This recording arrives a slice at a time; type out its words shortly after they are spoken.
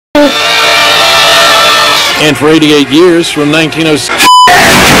And for 88 years, from 1906...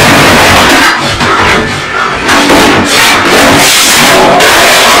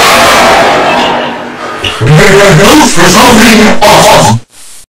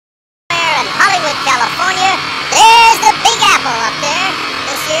 Hollywood, California, there's the Big Apple up there.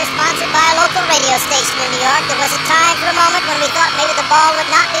 This year sponsored by a local radio station in New York. There was a time for a moment when we thought maybe the ball would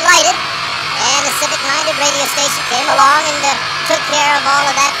not be lighted. And the civic-minded radio station came along and took care of all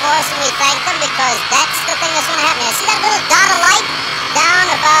of that for us, and we thanked them because that's the thing that's going to happen. See that little dot of light down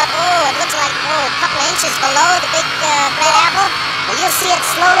about, it looks like, a couple of inches below the big red apple? Well, you'll see it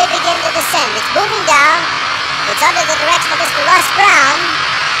slowly begin to descend. It's moving down. It's under the direction of Mr. Russ Brown,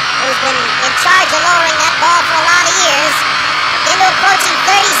 who's been in charge of lowering that ball for a lot of years. Into approaching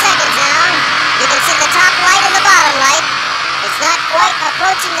 30 seconds now. You can see the top light and the bottom light. It's not quite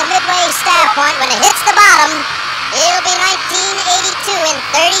approaching the midway staff point. When it hits the bottom, it'll be 1982 in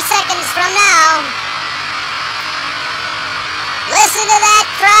 30 seconds from now. Listen to that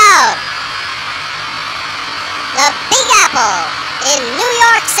crowd. The Big Apple in New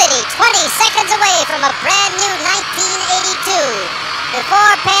York City, 20 seconds away from a brand new 1982.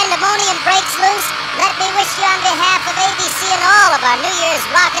 Before pandemonium breaks loose, let me wish you on behalf of ABC and all of our New Year's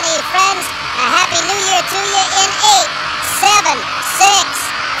Rockin' Eve friends a Happy New Year to you in 8, 7, 6,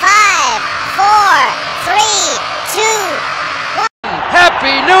 5, 4, 3, 2, 1.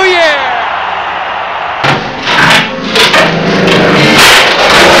 Happy New Year!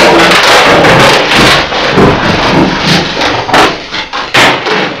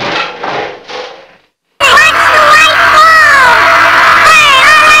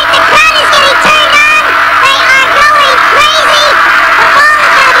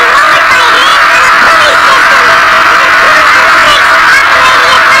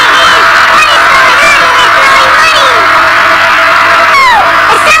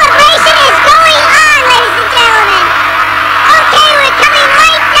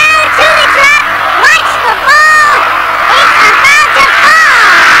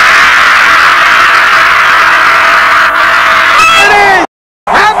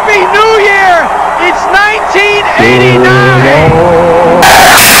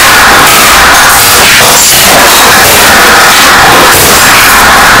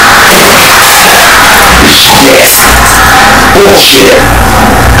 Bullshit.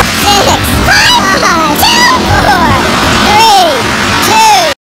 6, 5, 4, 3,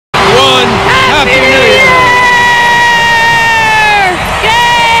 2, 1. Happy New Year!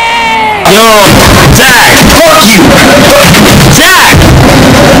 Yay! Yo, Zach, fuck you! Zach!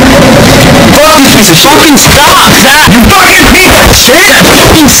 Fuck you, fucking stop, Zach! You fucking piece of shit!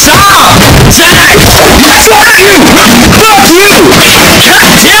 Fucking stop! Zach! Fuck you! Fuck you! God damn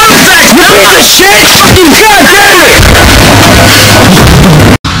it, Zach! You piece of shit! Fucking god damn it!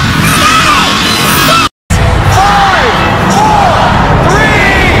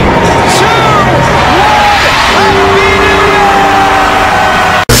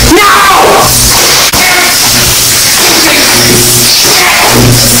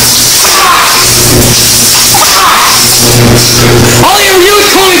 All you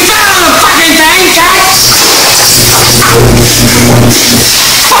youth will be fat on the fucking thing, Jack!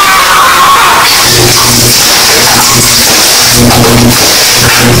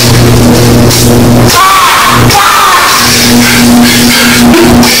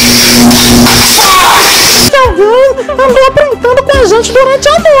 Alguém andou aprontando com a gente durante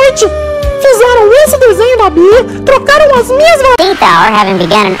a noite. Fizeram esse desenho da Bia, trocaram as minhas... Eighth hour having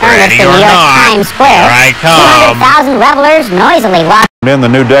begun in earnest in New York Times Square. 200,000 revelers noisily walking in the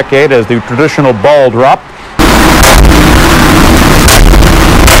new decade as the traditional ball drop.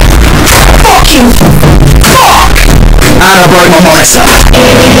 Fucking fuck! And I broke my myself.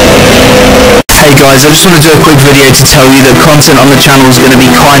 Hey guys, I just want to do a quick video to tell you that content on the channel is going to be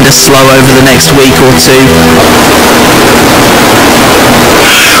kinda slow over the next week or two.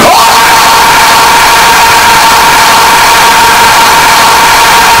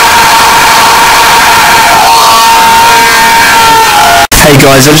 Hey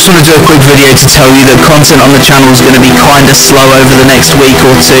guys, I just want to do a quick video to tell you that content on the channel is going to be kinda slow over the next week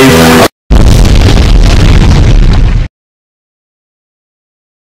or two.